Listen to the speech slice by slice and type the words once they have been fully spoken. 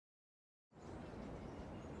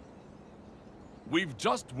We've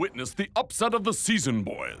just witnessed the upset of the season,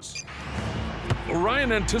 boys.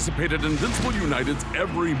 Orion anticipated Invincible United's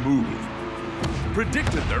every move,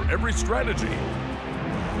 predicted their every strategy,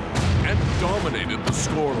 and dominated the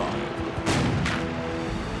scoreline.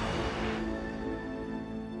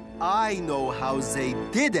 I know how they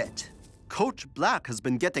did it. Coach Black has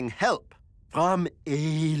been getting help from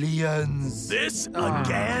aliens. This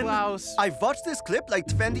again? Klaus. I've watched this clip like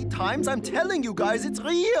 20 times. I'm telling you guys, it's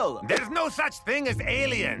real. There's no such thing as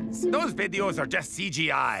aliens. Those videos are just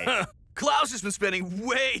CGI. Klaus has been spending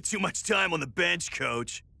way too much time on the bench,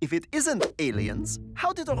 Coach. If it isn't aliens,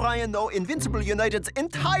 how did Orion know Invincible United's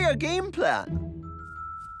entire game plan?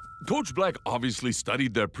 Coach Black obviously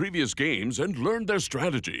studied their previous games and learned their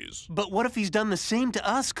strategies. But what if he's done the same to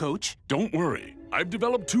us, Coach? Don't worry. I've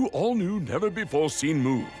developed 2 all-new, never-before-seen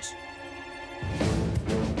moves.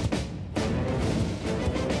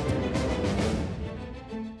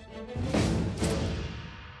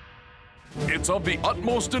 It's of the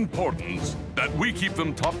utmost importance that we keep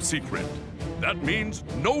them top secret. That means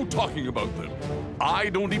no talking about them. I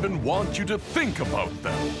don't even want you to think about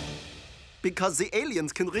them. Because the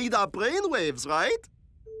aliens can read our brainwaves, right?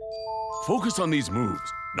 Focus on these moves,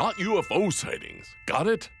 not UFO sightings. Got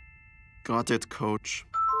it? Got it, Coach.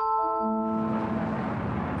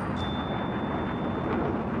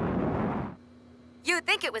 You'd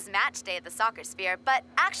think it was match day at the soccer sphere, but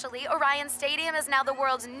actually, Orion Stadium is now the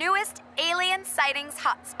world's newest alien sightings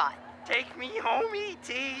hotspot. Take me home,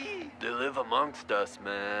 E.T. They live amongst us,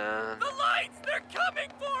 man. The lights! They're coming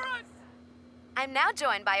for us! I'm now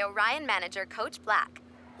joined by Orion manager Coach Black,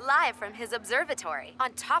 live from his observatory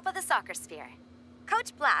on top of the soccer sphere.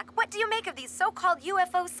 Coach Black, what do you make of these so-called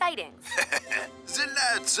UFO sightings? The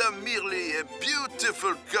lights are merely a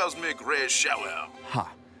beautiful cosmic ray shower.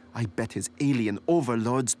 Ha! I bet his alien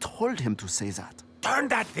overlords told him to say that. Turn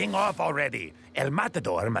that thing off already. El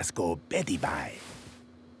Matador must go beddy-bye.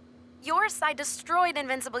 Your side destroyed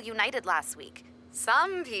Invincible United last week.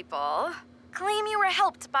 Some people claim you were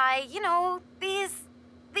helped by, you know, these...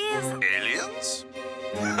 Aliens?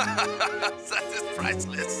 That is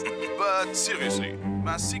priceless. But seriously,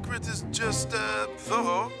 my secret is just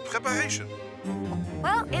thorough preparation.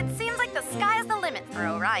 Well, it seems like the sky's the limit for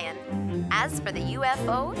Orion. As for the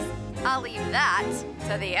UFOs, I'll leave that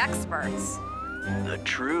to the experts. The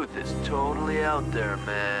truth is totally out there,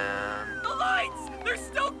 man. The lights! They're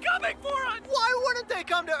still coming for us! Why wouldn't they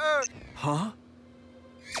come to Earth? Huh?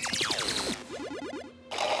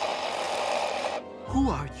 Who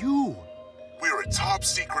are you? We're a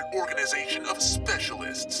top-secret organization of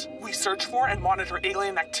specialists. We search for and monitor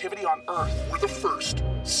alien activity on Earth. We're the first,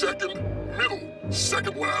 second, middle,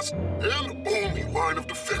 second last, and only line of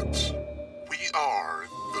defense. We are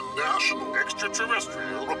the National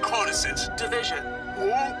Extraterrestrial Reconnaissance Division.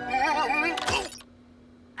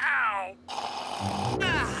 Ow!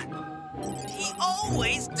 He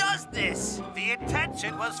always does this! The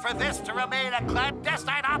intention was for this to remain a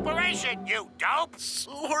clandestine operation, you dope!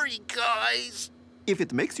 Sorry, guys. If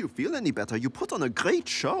it makes you feel any better, you put on a great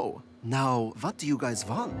show. Now, what do you guys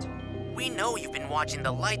want? We know you've been watching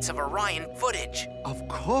the Lights of Orion footage. Of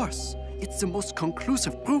course. It's the most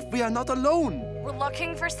conclusive proof we are not alone. We're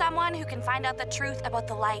looking for someone who can find out the truth about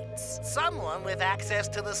the lights. Someone with access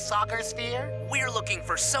to the soccer sphere? We're looking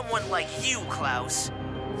for someone like you, Klaus.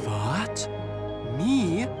 What?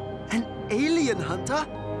 Me? An alien hunter?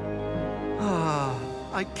 Ah,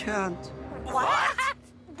 I can't. What?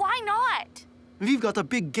 Why not? We've got a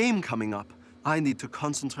big game coming up. I need to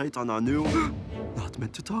concentrate on our new... Not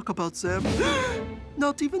meant to talk about them.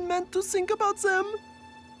 Not even meant to think about them.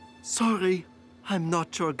 Sorry, I'm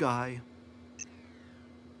not your guy.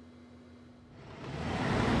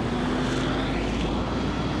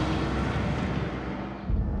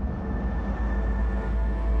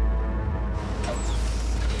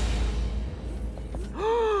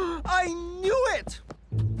 I knew it!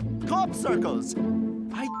 Crop circles!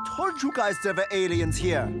 I told you guys there were aliens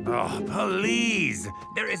here. Oh, please.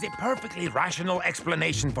 There is a perfectly rational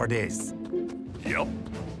explanation for this. Yep.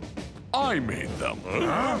 I made them.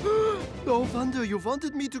 No wonder you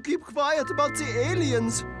wanted me to keep quiet about the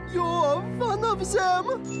aliens. You're one of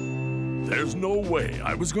them. There's no way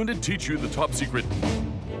I was going to teach you the top secret...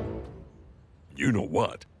 You know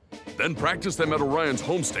what? Then practice them at Orion's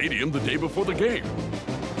home stadium the day before the game.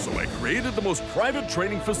 So I created the most private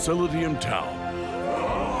training facility in town.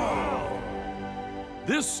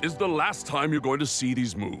 This is the last time you're going to see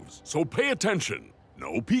these moves, so pay attention.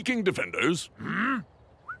 No peeking, defenders.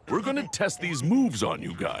 We're going to test these moves on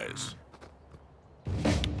you guys.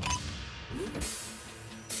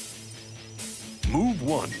 Move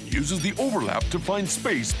 1 uses the overlap to find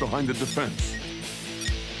space behind the defense.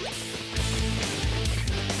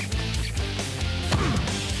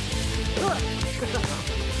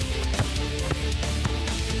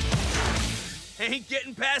 Ain't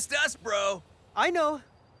getting past us, bro. I know,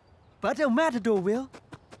 but El Matador will.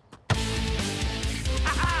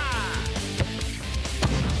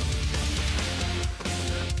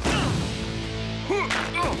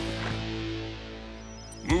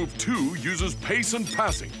 Move 2 uses pace and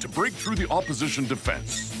passing to break through the opposition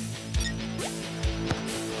defense.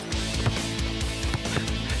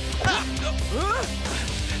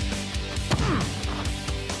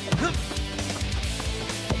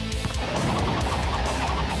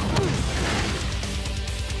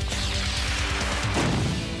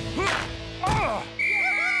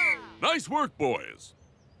 Nice work, boys.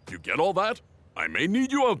 You get all that? I may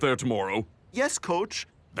need you out there tomorrow. Yes, Coach.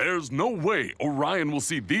 There's no way Orion will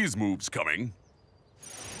see these moves coming.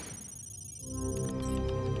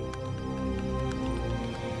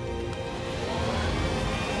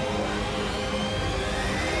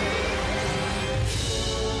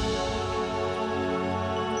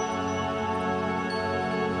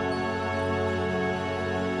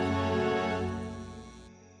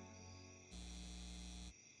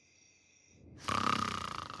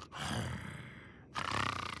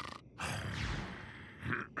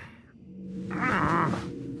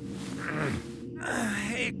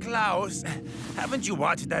 Hey, Klaus, haven't you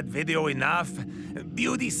watched that video enough?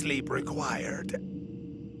 Beauty sleep required.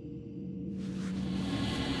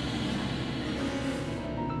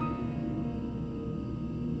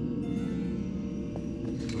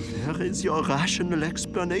 Where is your rational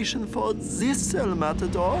explanation for this, El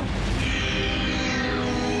Matador?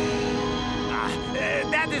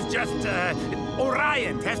 That is just,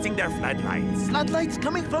 Orion testing their floodlights. Floodlights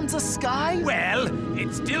coming from the sky? Well,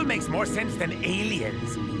 it still makes more sense than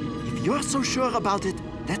aliens. If you're so sure about it,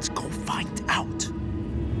 let's go find out.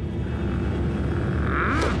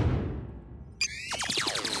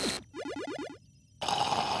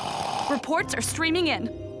 Reports are streaming in.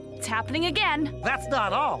 It's happening again. That's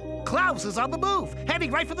not all. Klaus is on the move,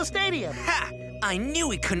 heading right for the stadium. Ha! I knew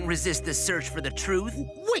he couldn't resist the search for the truth.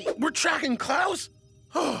 Wait, we're tracking Klaus?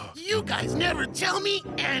 You guys never tell me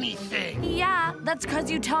anything. Yeah, that's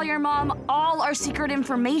because you tell your mom all our secret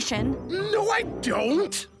information. No, I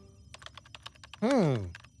don't.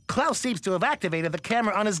 Klaus seems to have activated the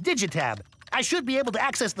camera on his digitab. I should be able to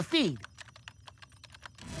access the feed.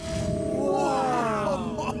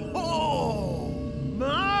 Whoa!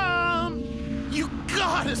 Mom! You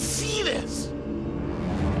gotta see this!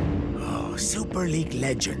 Oh, Super League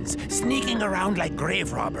legends, sneaking around like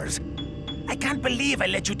grave robbers. I can't believe I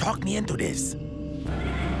let you talk me into this.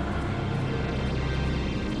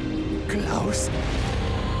 Klaus?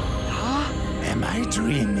 Huh? Am I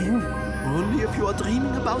dreaming? Only if you are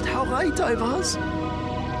dreaming about how right I was.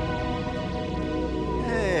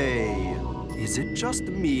 Hey, is it just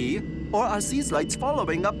me, or are these lights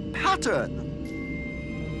following a pattern?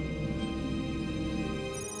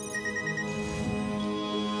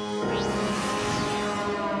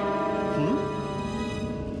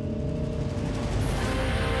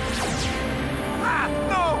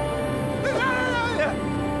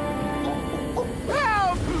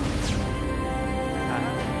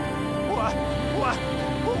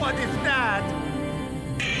 What is that?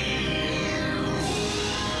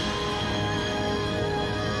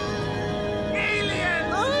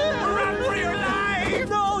 Aliens! Run for your life!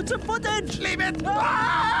 No, it's a footage! Leave it!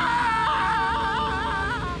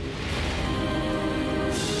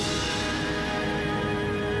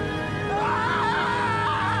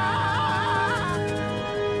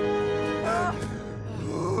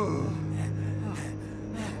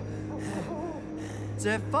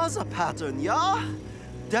 There was a pattern, yeah?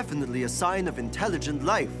 Definitely a sign of intelligent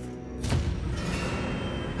life.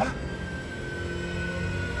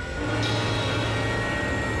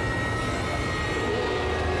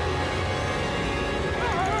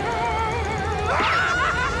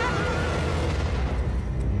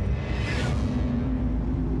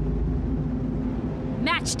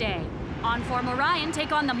 Match day. On form Orion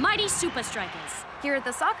take on the mighty Supa Strikas. Here at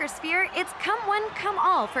the soccer sphere, it's come one, come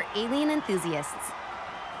all for alien enthusiasts.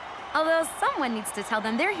 Although someone needs to tell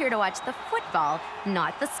them they're here to watch the football,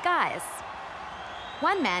 not the skies.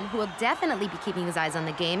 One man who will definitely be keeping his eyes on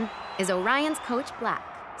the game is Orion's coach Black,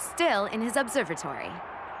 still in his observatory.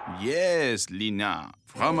 Yes, Lina.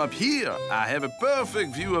 From up here, I have a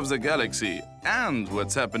perfect view of the galaxy and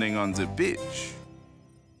what's happening on the pitch.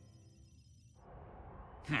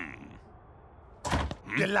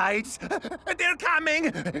 The lights, they're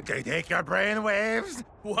coming! They take your brainwaves.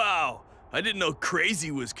 Wow, I didn't know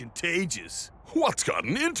crazy was contagious. What's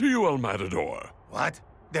gotten into you, El Matador? What?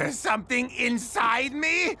 There's something inside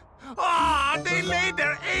me? Oh, they laid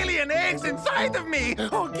their alien eggs inside of me!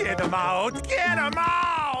 Oh, get them out! Get them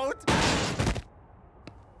out!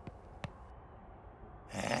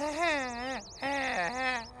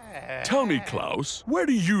 Tell me, Klaus, where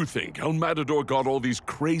do you think El Matador got all these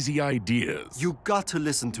crazy ideas? You got to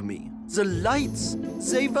listen to me. The lights,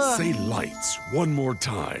 they were... Say lights one more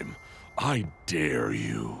time. I dare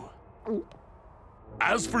you.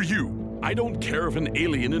 As for you, I don't care if an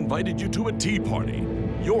alien invited you to a tea party.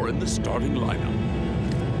 You're in the starting lineup.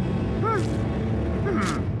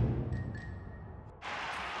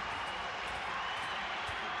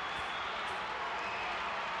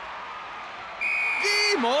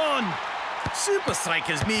 Game on! Supa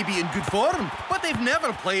Strikas may be in good form, but they've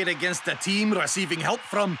never played against a team receiving help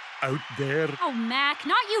from out there. Oh, Mac,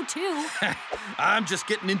 not you too. I'm just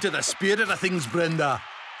getting into the spirit of things, Brenda.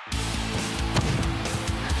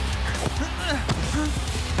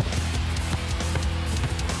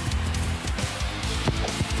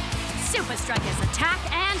 Supa Strikas attack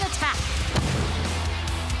and attack.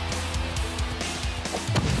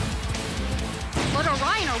 But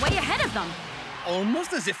Orion are way ahead of them.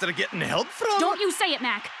 Almost as if they're getting help from... Don't you say it,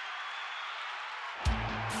 Mac.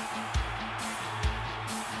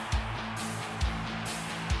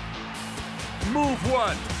 Move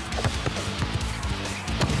one.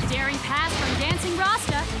 Daring pass from Dancing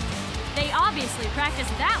Rasta. They obviously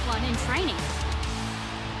practiced that one in training.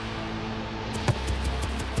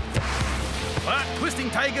 That twisting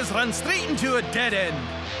tigers run straight into a dead end.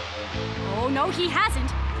 Oh, no, he hasn't.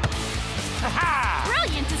 Ha-ha!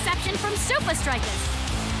 Brilliant deception from Supa Strikas.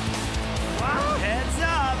 Wow. Heads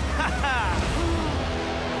up!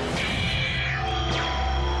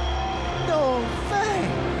 No way!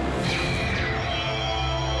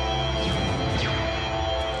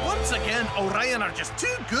 Once again, Orion are just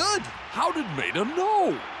too good. How did Maida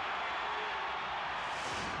know?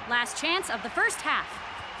 Last chance of the first half.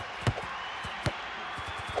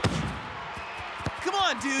 Come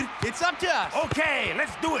on, dude. It's up to us. Okay,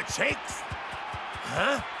 let's do it, Shakes.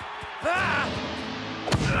 Huh? Ah!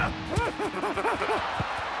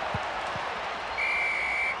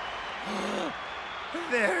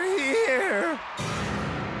 They're here.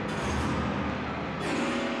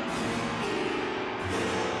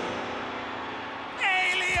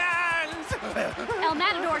 Aliens! El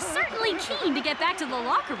Matador's certainly keen to get back to the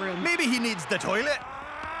locker room. Maybe he needs the toilet.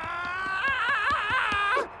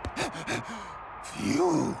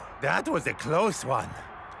 Phew, that was a close one.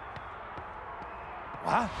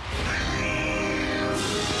 What?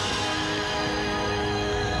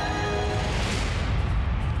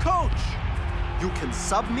 Coach! You can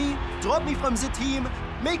sub me, drop me from the team,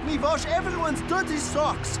 make me wash everyone's dirty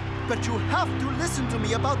socks, but you have to listen to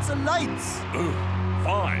me about the lights.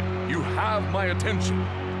 Fine, you have my attention.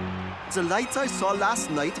 The lights I saw last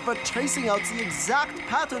night were tracing out the exact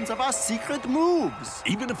patterns of our secret moves.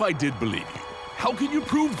 Even if I did believe you, how can you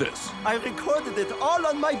prove this? I recorded it all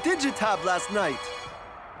on my digitab last night.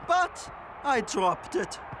 But I dropped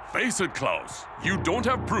it. Face it, Klaus. You don't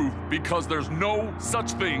have proof because there's no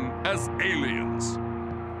such thing as aliens.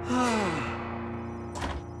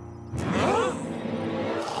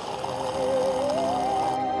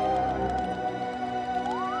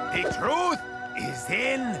 The truth is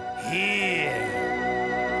in here.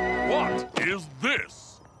 What is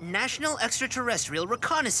this? National Extraterrestrial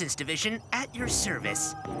Reconnaissance Division at your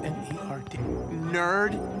service. An ERD.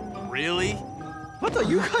 Nerd? Really? What are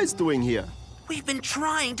you guys doing here? We've been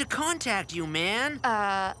trying to contact you, man.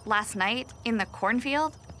 Last night in the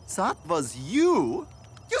cornfield? That was you?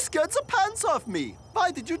 You scared the pants off me.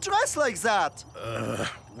 Why did you dress like that?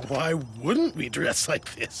 Why wouldn't we dress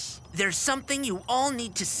like this? There's something you all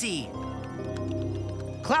need to see.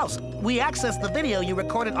 Klaus, we accessed the video you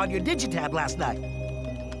recorded on your digitab last night.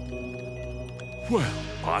 Well,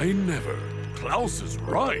 I never. Klaus is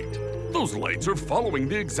right. Those lights are following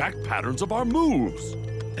the exact patterns of our moves.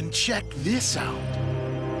 And check this out.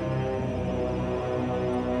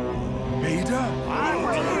 Maida?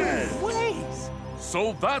 Please.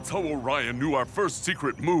 So that's how Orion knew our first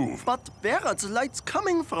secret move. But where are the lights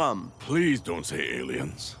coming from? Please don't say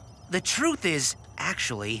aliens. The truth is,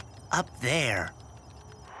 actually, up there.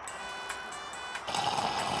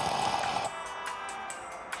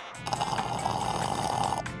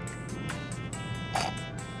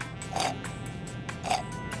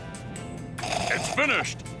 It's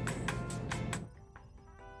finished.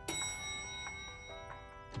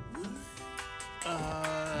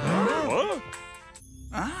 What?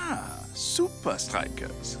 Ah, Supa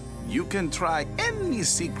Strikas. You can try any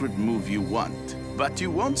secret move you want, but you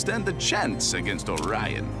won't stand a chance against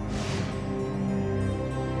Orion.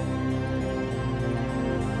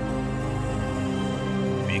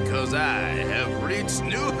 because I have reached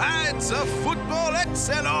new heights of football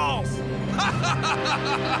excellence!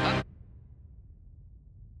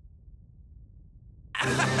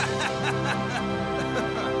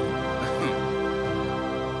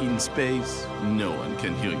 In space, no one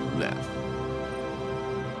can hear you laugh.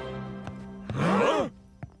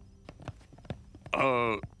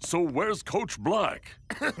 So where's Coach Black?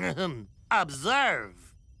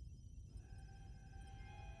 Observe.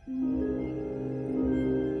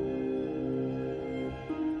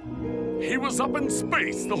 He was up in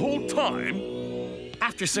space the whole time?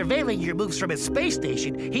 After surveilling your moves from his space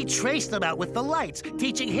station, he traced them out with the lights,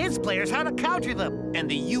 teaching his players how to counter them. And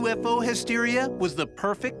the UFO hysteria was the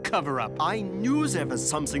perfect cover-up. I knew there was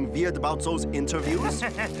something weird about those interviews.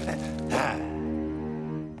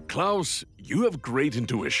 Klaus, you have great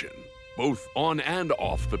intuition, both on and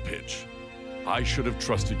off the pitch. I should have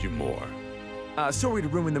trusted you more. Sorry to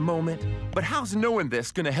ruin the moment, but how's knowing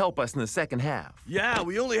this gonna help us in the second half? Yeah,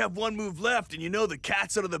 we only have one move left, and you know the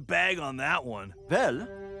cat's out of the bag on that one. Well,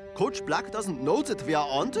 Coach Black doesn't know that we are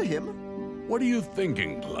onto him. What are you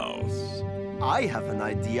thinking, Klaus? I have an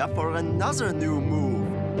idea for another new move.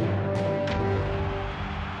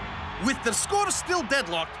 With the score still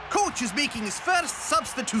deadlocked, Coach is making his first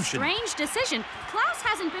substitution. Strange decision. Klaus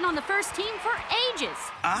hasn't been on the first team for ages.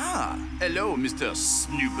 Ah, hello, Mr.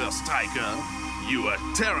 Supa Strikas. You were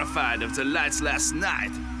terrified of the lights last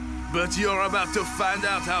night, but you're about to find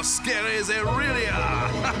out how scary they really are.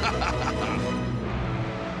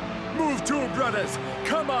 Move to him, brothers!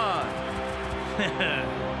 Come on!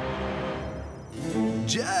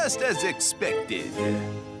 Just as expected.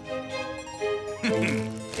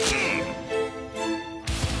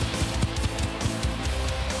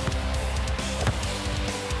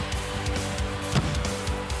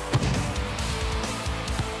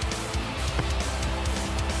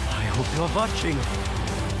 I hope you're watching.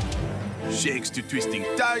 Shakes to twisting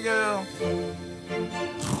tiger.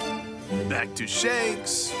 Back to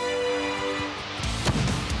shakes.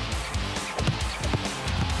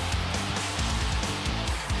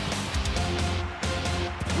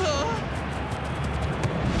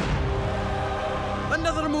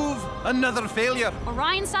 Another move, another failure.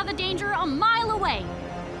 Orion saw the danger a mile away.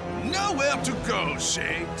 Nowhere to go,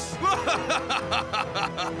 Shakes.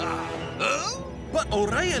 But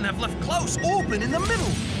Orion have left Klaus open in the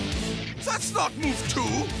middle. That's not move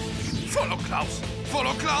two. Follow Klaus.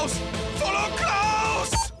 Follow Klaus. Follow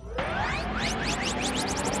Klaus!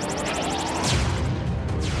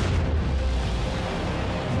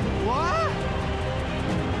 What?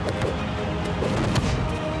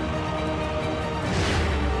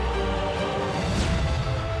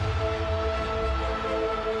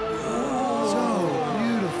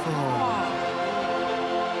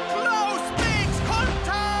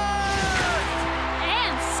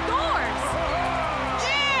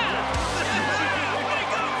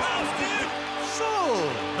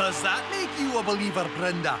 Does that make you a believer,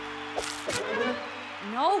 Brenda?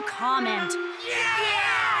 No comment.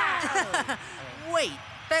 Yeah! Wait,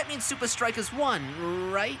 that means Supa Strikas won,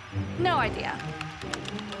 right? No idea.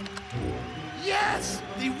 Yes!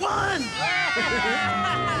 They won!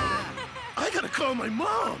 I gotta call my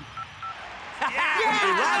mom.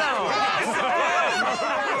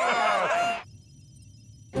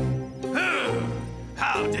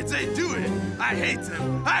 How did they do it? I hate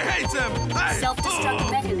them! I hate them!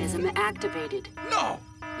 Self-destruct mechanism activated. No!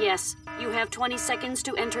 Yes, you have 20 seconds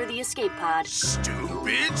to enter the escape pod.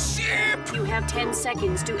 Stupid ship! You have 10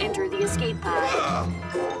 seconds to enter the escape pod.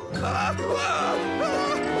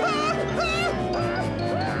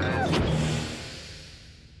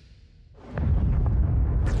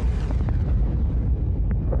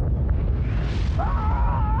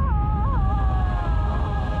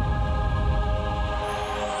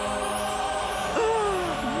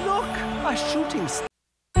 A shooting star.